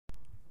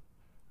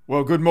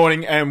Well, good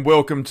morning and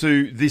welcome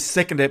to this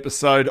second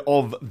episode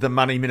of the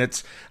Money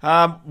Minutes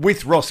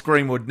with Ross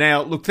Greenwood.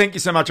 Now, look, thank you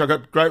so much. I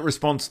got great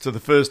response to the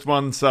first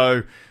one,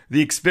 so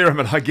the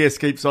experiment, I guess,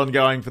 keeps on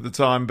going for the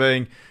time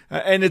being.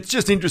 And it's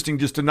just interesting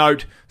just to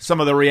note some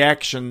of the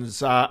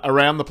reactions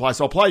around the place.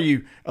 I'll play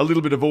you a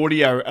little bit of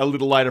audio a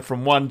little later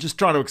from one, just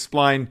trying to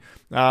explain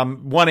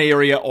one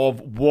area of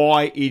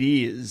why it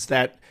is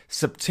that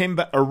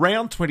September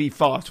around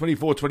 24,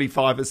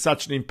 25 is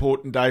such an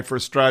important day for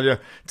Australia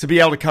to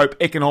be able to cope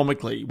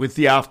economically with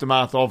the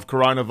aftermath of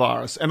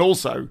coronavirus. And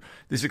also,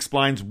 this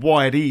explains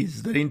why it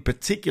is that in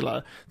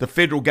particular, the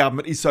federal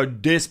government is so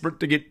desperate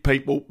to get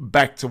people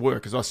back to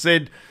work. As I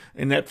said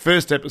in that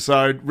first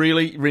episode,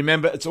 really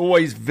remember, it's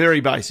always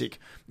very basic.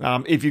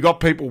 If you've got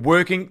people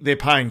working, they're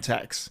paying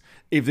tax.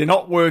 If they're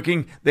not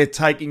working, they're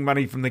taking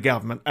money from the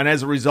government. And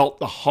as a result,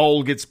 the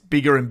hole gets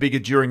bigger and bigger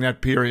during that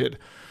period.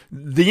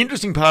 The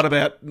interesting part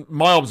about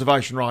my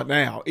observation right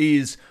now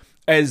is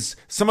as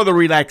some of the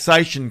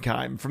relaxation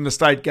came from the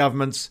state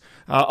governments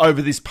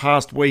over this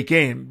past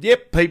weekend,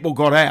 yep, people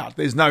got out.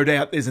 There's no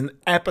doubt there's an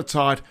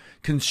appetite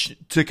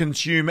to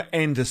consume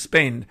and to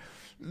spend.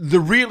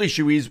 The real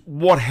issue is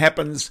what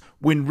happens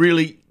when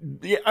really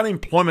the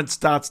unemployment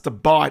starts to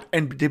bite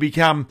and to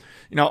become,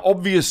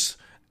 obvious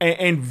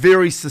and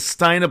very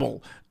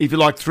sustainable, if you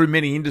like, through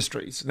many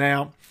industries.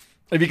 Now,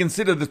 if you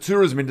consider the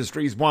tourism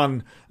industry is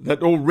one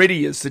that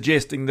already is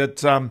suggesting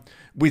that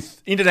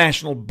with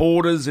international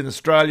borders in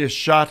Australia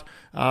shut,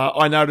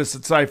 I noticed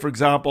that, say, for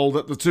example,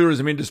 that the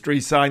tourism industry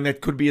is saying that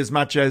could be as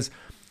much as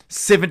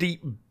 $70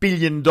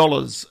 billion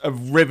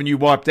of revenue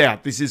wiped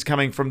out. This is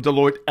coming from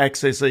Deloitte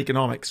Access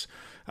Economics.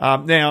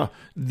 Now,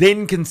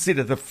 then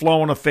consider the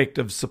flow-on effect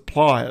of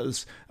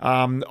suppliers,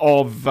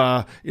 of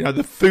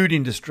the food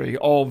industry,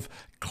 of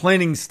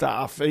cleaning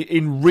staff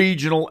in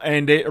regional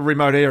and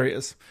remote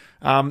areas.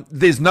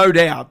 There's no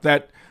doubt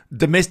that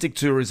domestic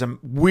tourism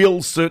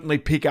will certainly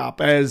pick up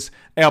as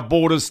our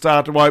borders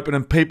start to open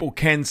and people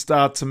can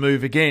start to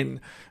move again,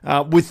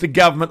 with the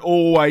government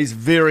always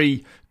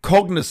very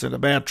cognizant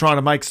about trying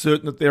to make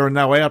certain that there are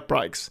no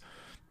outbreaks.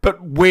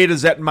 But where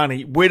does that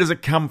money, where does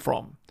it come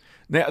from?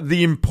 Now,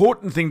 the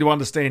important thing to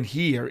understand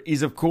here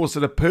is, of course,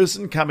 that a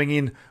person coming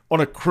in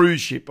on a cruise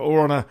ship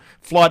or on a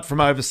flight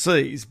from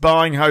overseas,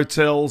 buying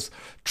hotels,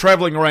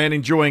 travelling around,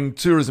 enjoying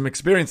tourism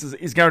experiences,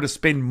 is going to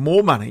spend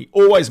more money,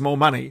 always more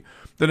money,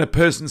 than a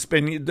person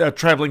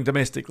travelling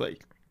domestically.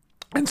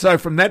 And so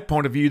from that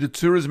point of view, the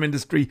tourism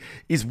industry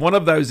is one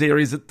of those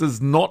areas that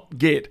does not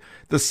get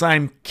the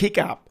same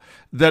kick-up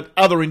that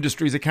other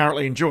industries are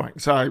currently enjoying.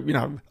 So,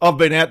 I've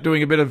been out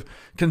doing a bit of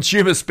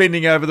consumer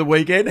spending over the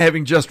weekend,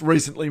 having just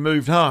recently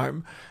moved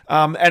home.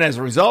 And as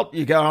a result,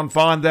 you go and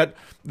find that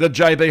the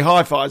JB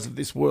Hi-Fis of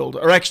this world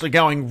are actually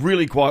going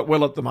really quite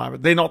well at the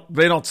moment. They're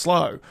not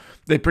slow.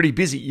 They're pretty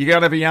busy. You go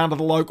and have a yarn to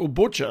the local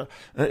butcher.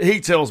 He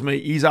tells me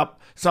he's up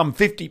some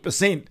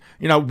 50%,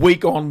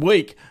 week on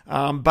week,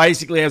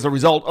 basically as a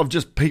result of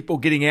just people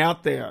getting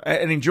out there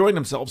and enjoying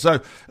themselves. So,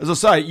 as I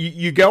say,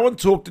 you go and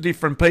talk to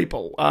different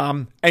people,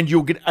 and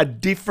you'll get a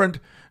different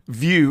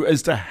view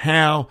as to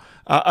how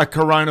a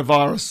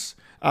coronavirus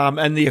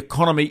and the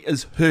economy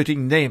is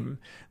hurting them.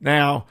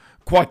 Now,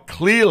 quite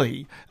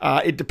clearly,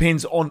 it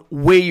depends on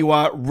where you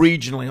are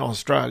regionally in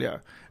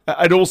Australia.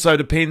 It also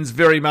depends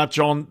very much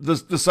on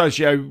the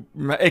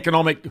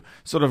socio-economic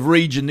sort of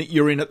region that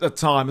you're in at the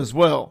time as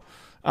well.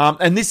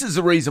 And this is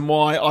the reason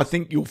why I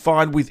think you'll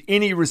find with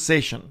any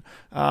recession,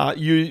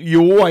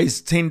 you always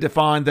tend to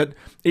find that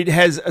it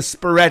has a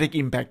sporadic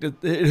impact.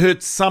 It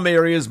hurts some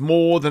areas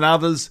more than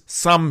others,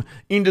 some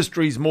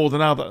industries more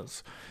than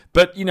others.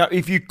 But,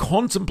 if you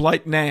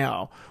contemplate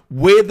now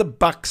where the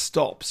buck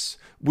stops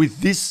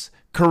with this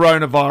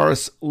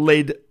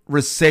coronavirus-led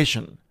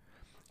recession,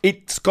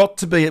 it's got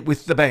to be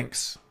with the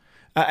banks.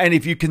 And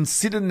if you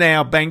consider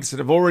now banks that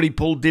have already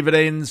pulled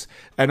dividends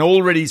and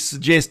already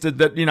suggested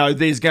that,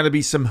 there's going to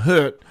be some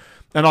hurt.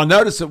 And I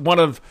noticed that one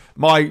of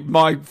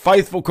my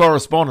faithful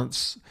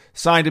correspondents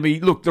saying to me,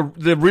 look,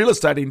 the real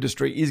estate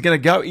industry is going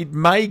to go. It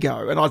may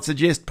go. And I'd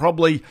suggest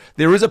probably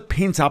there is a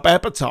pent-up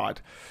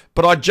appetite.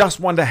 But I just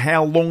wonder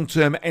how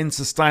long-term and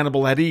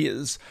sustainable that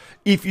is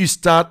if you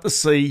start to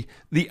see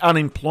the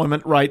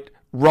unemployment rate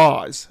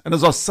rise. And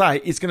as I say,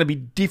 it's going to be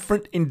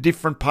different in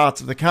different parts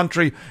of the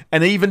country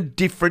and even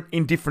different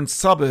in different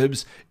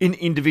suburbs in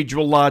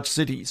individual large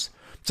cities.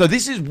 So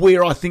this is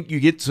where I think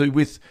you get to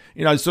with,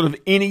 sort of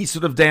any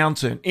sort of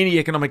downturn, any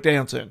economic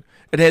downturn.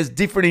 It has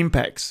different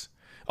impacts.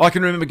 I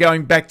can remember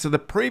going back to the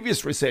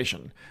previous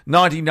recession,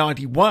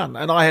 1991,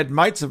 and I had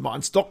mates of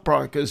mine,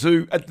 stockbrokers,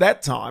 who at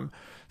that time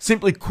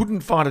simply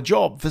couldn't find a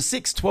job for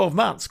 6-12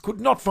 months, could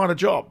not find a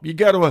job. You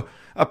go to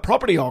a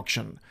property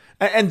auction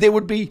and there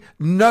would be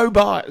no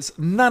buyers,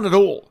 none at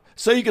all.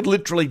 So you could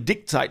literally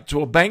dictate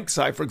to a bank,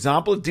 say, for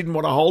example, it didn't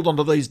want to hold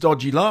onto these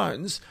dodgy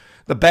loans,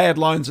 the bad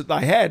loans that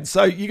they had.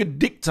 So you could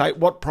dictate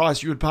what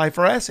price you would pay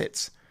for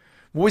assets.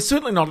 Well, we're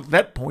certainly not at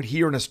that point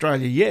here in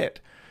Australia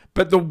yet.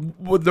 But the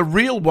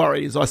real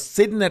worry, as I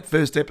said in that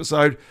first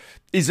episode,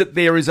 is that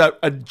there is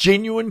a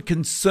genuine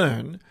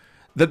concern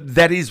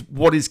that is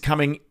what is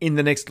coming in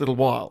the next little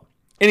while.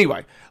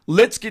 Anyway,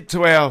 let's get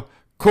to our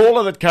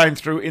caller that came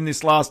through in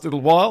this last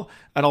little while,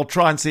 and I'll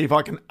try and see if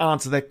I can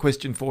answer that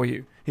question for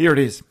you. Here it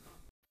is.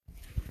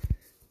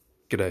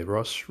 G'day,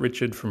 Ross.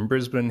 Richard from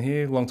Brisbane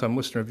here, long-time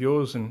listener of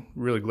yours, and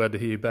really glad to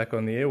hear you back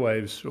on the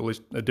airwaves, or at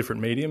least a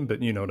different medium,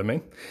 but you know what I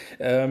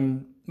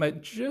mean.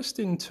 Mate, just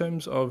in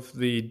terms of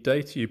the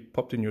date you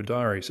popped in your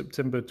diary,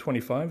 September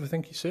 25, I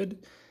think you said.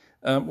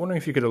 Wondering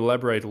if you could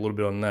elaborate a little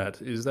bit on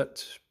that. Is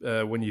that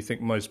when you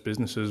think most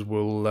businesses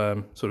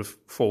will sort of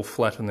fall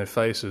flat on their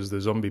faces, the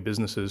zombie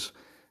businesses,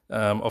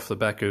 off the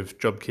back of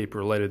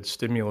JobKeeper-related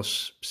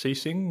stimulus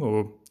ceasing?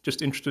 Or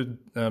just interested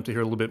to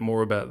hear a little bit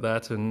more about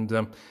that,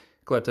 and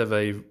glad to have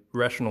a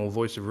rational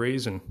voice of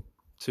reason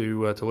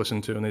to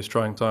listen to in these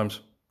trying times.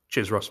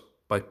 Cheers, Ross.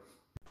 Bye.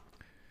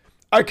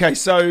 Okay,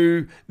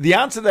 so the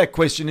answer to that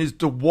question is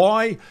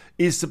why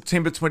is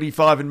September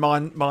 25 in my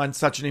mind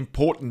such an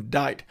important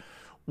date?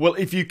 Well,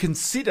 if you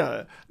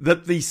consider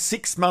that the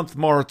 6-month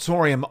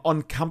moratorium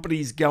on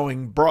companies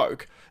going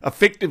broke,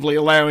 effectively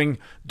allowing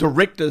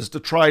directors to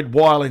trade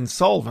while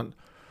insolvent,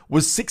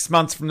 was 6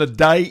 months from the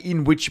day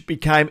in which it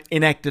became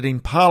enacted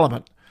in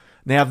Parliament.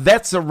 Now,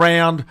 that's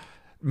around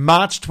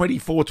March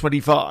 24,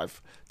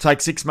 25. Take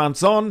 6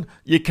 months on,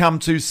 you come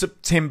to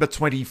September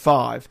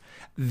 25.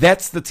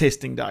 That's the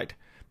testing date.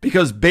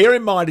 Because bear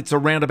in mind, it's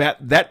around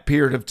about that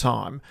period of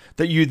time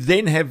that you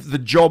then have the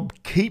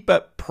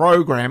JobKeeper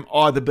program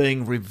either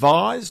being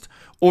revised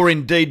or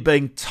indeed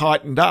being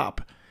tightened up.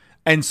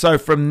 And so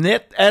from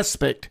that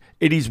aspect,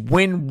 it is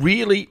when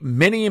really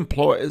many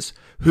employers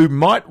who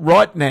might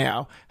right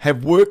now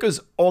have workers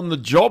on the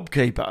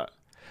JobKeeper,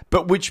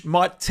 but which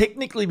might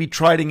technically be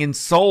trading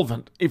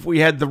insolvent if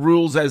we had the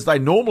rules as they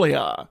normally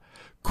are,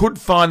 could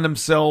find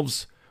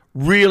themselves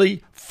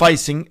really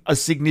facing a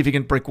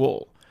significant brick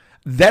wall.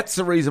 That's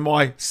the reason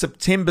why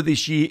September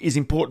this year is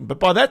important. But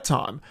by that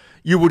time,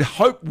 you would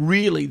hope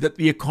really that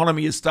the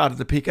economy has started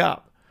to pick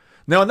up.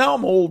 Now, I know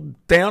I'm all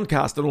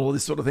downcast and all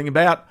this sort of thing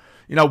about,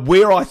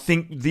 where I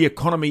think the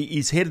economy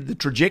is headed, the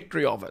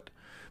trajectory of it.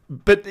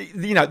 But,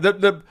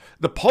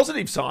 the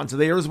positive signs are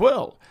there as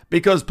well,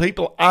 because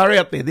people are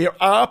out there.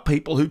 There are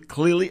people who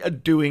clearly are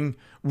doing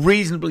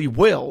reasonably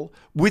well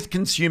with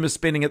consumer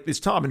spending at this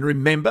time. And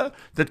remember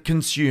that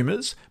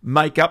consumers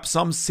make up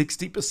some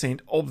 60%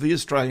 of the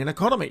Australian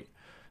economy.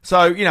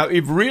 So,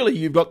 if really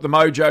you've got the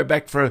mojo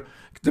back for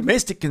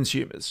domestic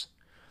consumers,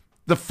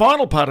 the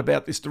final part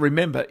about this to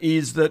remember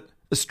is that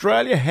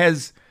Australia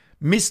has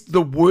missed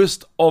the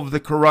worst of the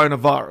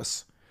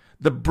coronavirus.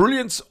 The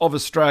brilliance of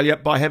Australia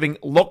by having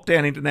locked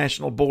down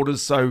international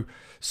borders so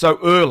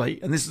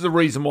early, and this is the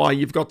reason why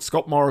you've got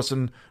Scott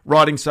Morrison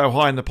riding so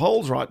high in the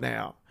polls right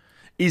now,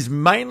 is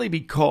mainly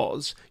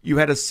because you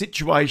had a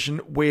situation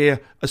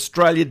where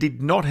Australia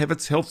did not have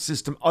its health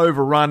system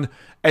overrun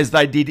as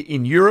they did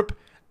in Europe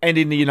and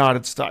in the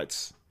United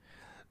States.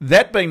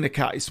 That being the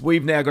case,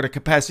 we've now got a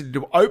capacity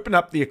to open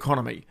up the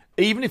economy.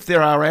 Even if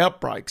there are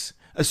outbreaks,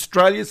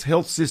 Australia's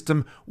health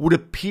system would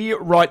appear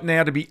right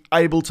now to be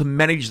able to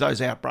manage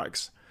those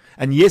outbreaks.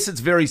 And yes, it's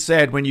very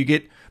sad when you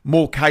get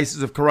more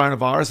cases of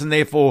coronavirus and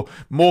therefore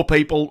more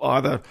people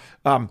either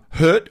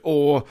hurt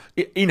or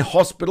in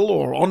hospital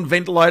or on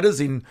ventilators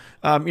in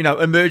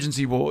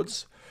emergency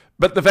wards.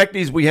 But the fact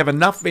is we have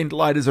enough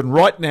ventilators and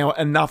right now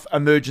enough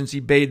emergency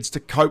beds to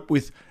cope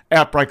with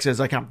outbreaks as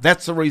they come.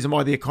 That's the reason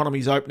why the economy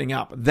is opening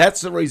up.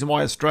 That's the reason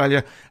why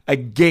Australia,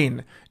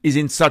 again, is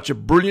in such a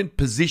brilliant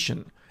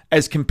position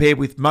as compared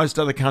with most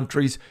other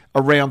countries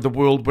around the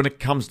world when it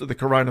comes to the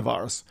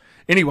coronavirus.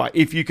 Anyway,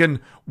 if you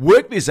can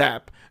work this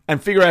app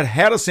and figure out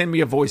how to send me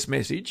a voice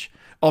message,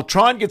 I'll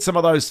try and get some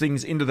of those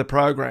things into the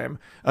program.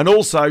 And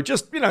also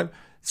just,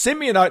 send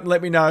me a note and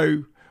let me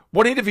know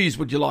what interviews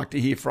would you like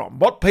to hear from?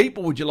 What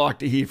people would you like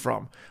to hear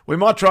from? We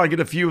might try and get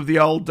a few of the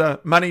old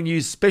Money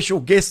News special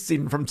guests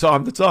in from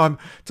time to time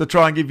to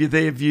try and give you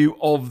their view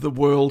of the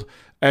world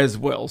as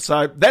well.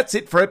 So that's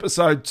it for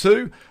episode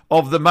 2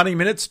 of the Money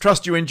Minutes.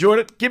 Trust you enjoyed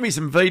it. Give me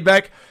some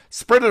feedback,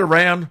 spread it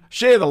around,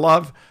 share the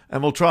love,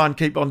 and we'll try and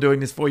keep on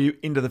doing this for you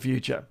into the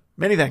future.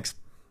 Many thanks.